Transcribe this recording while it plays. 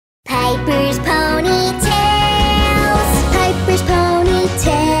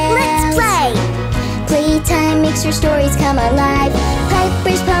makes your stories come alive.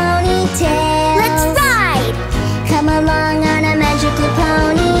 Piper's Pony Tales. Let's ride! Come along on a magical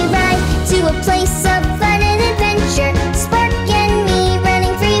pony ride to a place of fun and adventure. Spark and me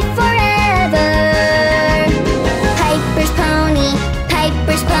running free forever. Piper's Pony,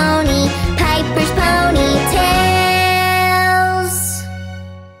 Piper's Pony, Piper's Pony Tales.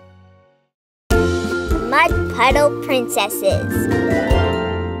 Mud Puddle Princesses.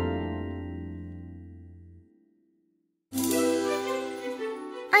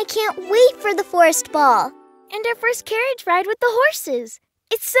 I can't wait for the forest ball. And our first carriage ride with the horses.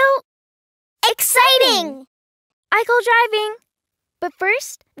 It's so exciting! I go driving. But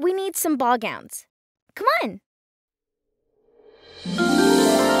first, we need some ball gowns. Come on.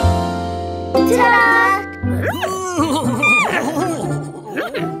 Ta-da!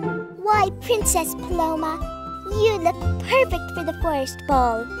 Why, Princess Paloma, you look perfect for the forest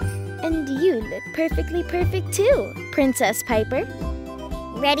ball. And you look perfectly perfect too, Princess Piper.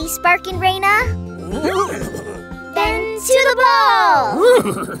 Ready, Spark and Raina? Then to the ball!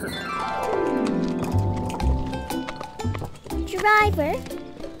 Driver,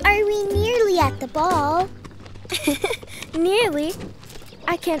 are we nearly at the ball? Nearly.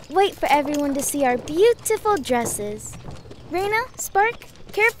 I can't wait for everyone to see our beautiful dresses. Raina, Spark,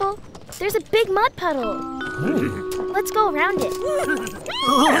 careful. There's a big mud puddle. Let's go around it.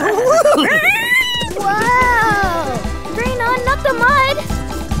 Whoa! Raina, not the mud!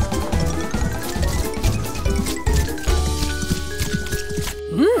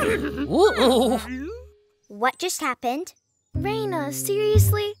 What just happened? Raina,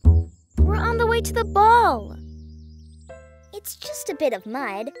 seriously? We're on the way to the ball. It's just a bit of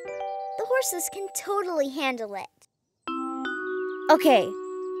mud. The horses can totally handle it. Okay,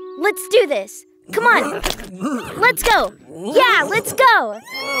 let's do this. Come on. Let's go. Yeah, let's go.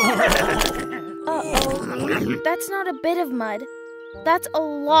 Uh-oh. That's not a bit of mud. That's a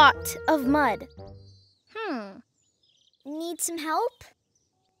lot of mud. Need some help?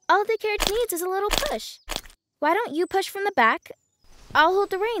 All the carriage needs is a little push. Why don't you push from the back? I'll hold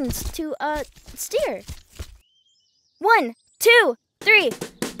the reins to, steer. 1, 2, 3,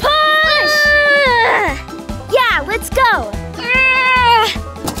 push! Yeah, let's go!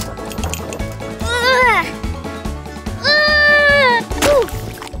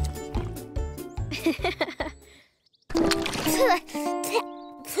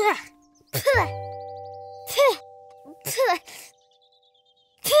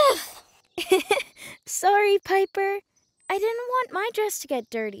 Sorry, Piper. I didn't want my dress to get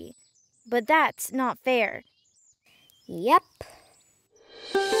dirty. But that's not fair. Yep.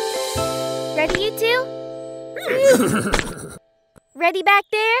 Ready, you two? Ready back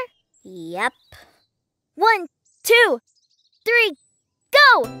there? Yep. 1, 2, 3,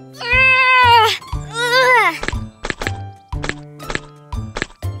 go!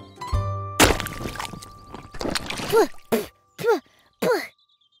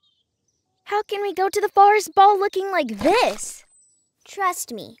 How can we go to the forest ball looking like this?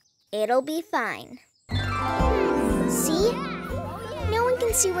 Trust me, it'll be fine. See? No one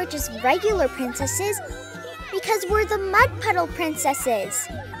can see we're just regular princesses because we're the Mud Puddle Princesses.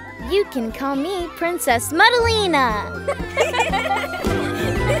 You can call me Princess Muddalina.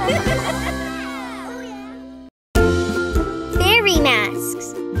 Fairy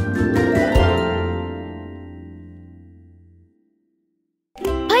masks.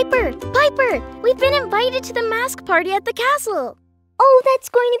 Piper! Piper! We've been invited to the mask party at the castle. Oh, that's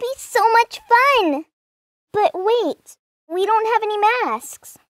going to be so much fun. But wait, we don't have any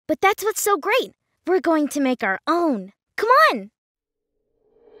masks. But that's what's so great. We're going to make our own. Come on!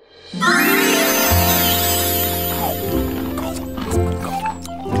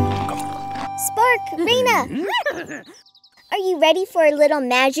 Spark, Raina, are you ready for a little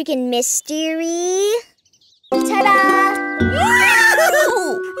magic and mystery? Ta-da!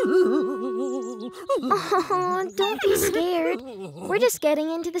 Oh, don't be scared. We're just getting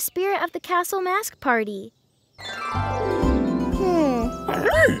into the spirit of the castle mask party.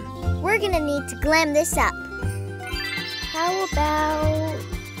 We're gonna need to glam this up. How about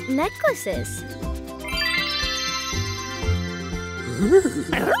necklaces?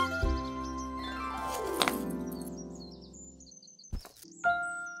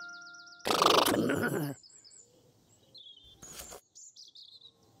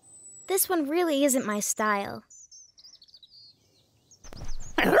 This one really isn't my style.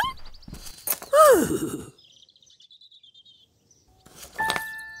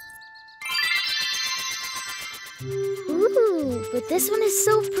 Ooh, but this one is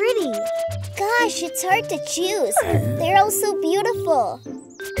so pretty. Gosh, it's hard to choose. They're all so beautiful.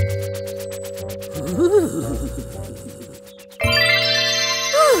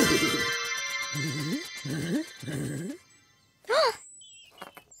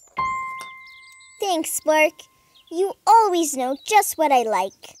 Thanks, Spark. You always know just what I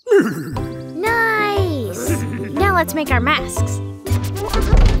like. Nice! Now let's make our masks.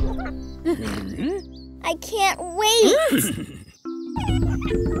 I can't wait!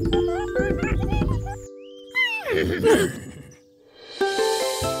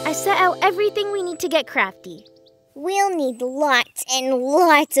 I set out everything we need to get crafty. We'll need lots and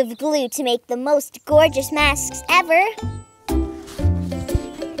lots of glue to make the most gorgeous masks ever.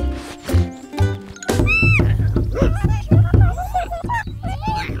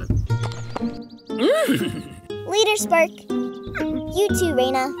 Leader Spark. You too,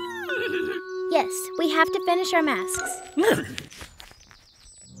 Raina. Yes, we have to finish our masks.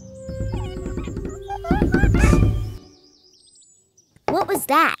 What was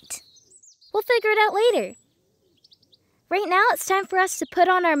that? We'll figure it out later. Right now, it's time for us to put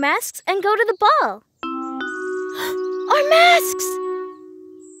on our masks and go to the ball. Our masks!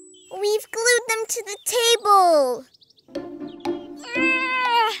 We've glued them to the table.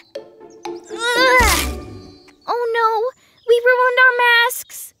 Oh no, we ruined our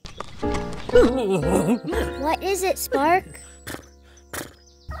masks. What is it, Spark?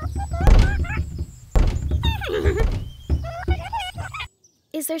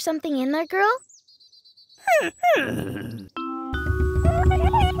 Is there something in there, girl?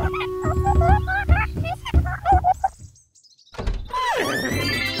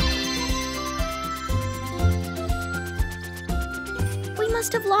 We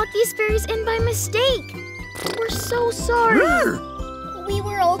must have locked these fairies in by mistake. We're so sorry. We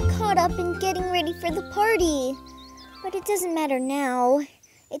were all caught up in getting ready for the party. But it doesn't matter now.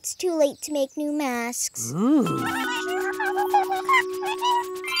 It's too late to make new masks.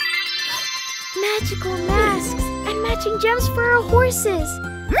 Magical masks and matching gems for our horses.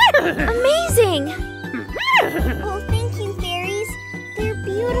 Amazing! Oh, thank you, fairies. They're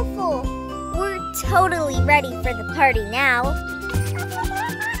beautiful. We're totally ready for the party now.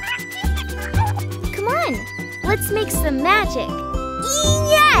 Come on, let's make some magic.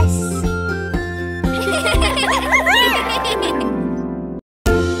 Yes!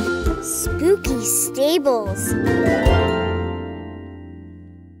 Spooky Stables.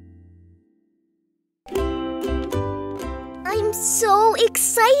 I'm so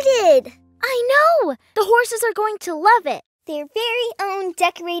excited! I know! The horses are going to love it. Their very own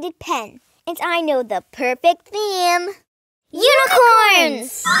decorated pen. And I know the perfect theme.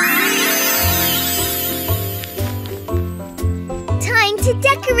 Unicorns! Time to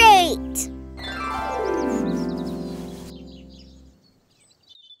decorate!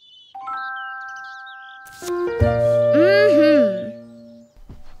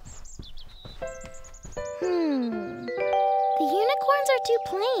 The unicorns are too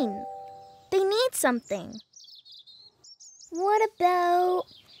plain. They need something. What about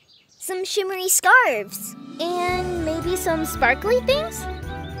some shimmery scarves? And maybe some sparkly things?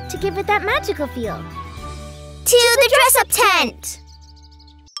 To give it that magical feel. To the dress-up tent!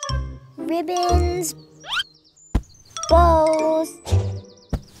 Ribbons, bows,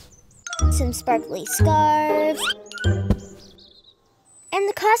 some sparkly scarves, and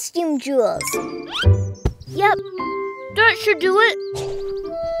the costume jewels. Yep, that should do it.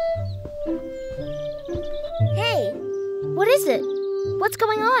 Hey, what is it? What's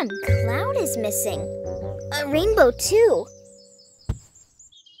going on? Cloud is missing. A rainbow, too.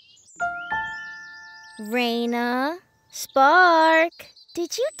 Raina, Spark,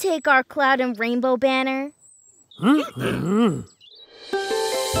 did you take our cloud and rainbow banner?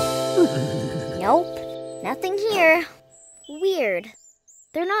 Nope, nothing here. Weird.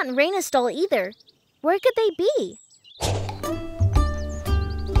 They're not in Raina's stall either. Where could they be?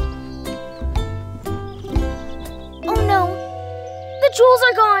 Oh no, the jewels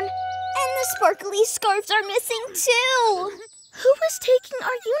are gone. And the sparkly scarves are missing too. Who was taking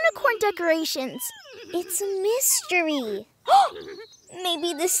our unicorn decorations? It's a mystery.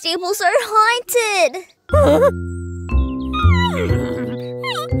 Maybe the stables are haunted.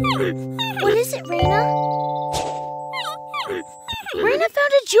 What is it, Raina? Raina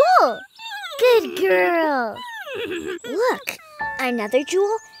found a jewel. Good girl. Look, another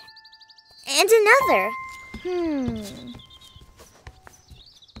jewel and another.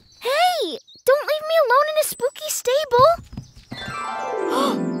 Hey, don't leave me alone in a spooky stable.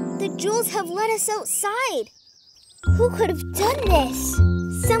 The jewels have let us outside. Who could have done this?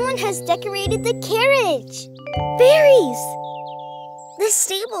 Someone has decorated the carriage. Fairies! The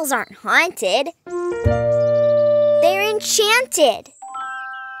stables aren't haunted. They're enchanted.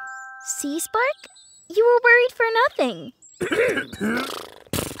 See, Spark? You were worried for nothing.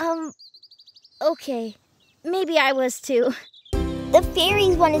 Okay. Maybe I was too. The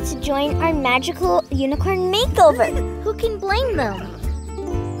fairies wanted to join our magical unicorn makeover. Who can blame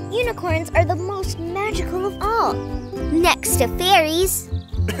them? Unicorns are the most magical of all. Next to fairies.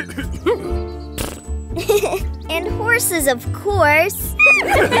 And horses, of course.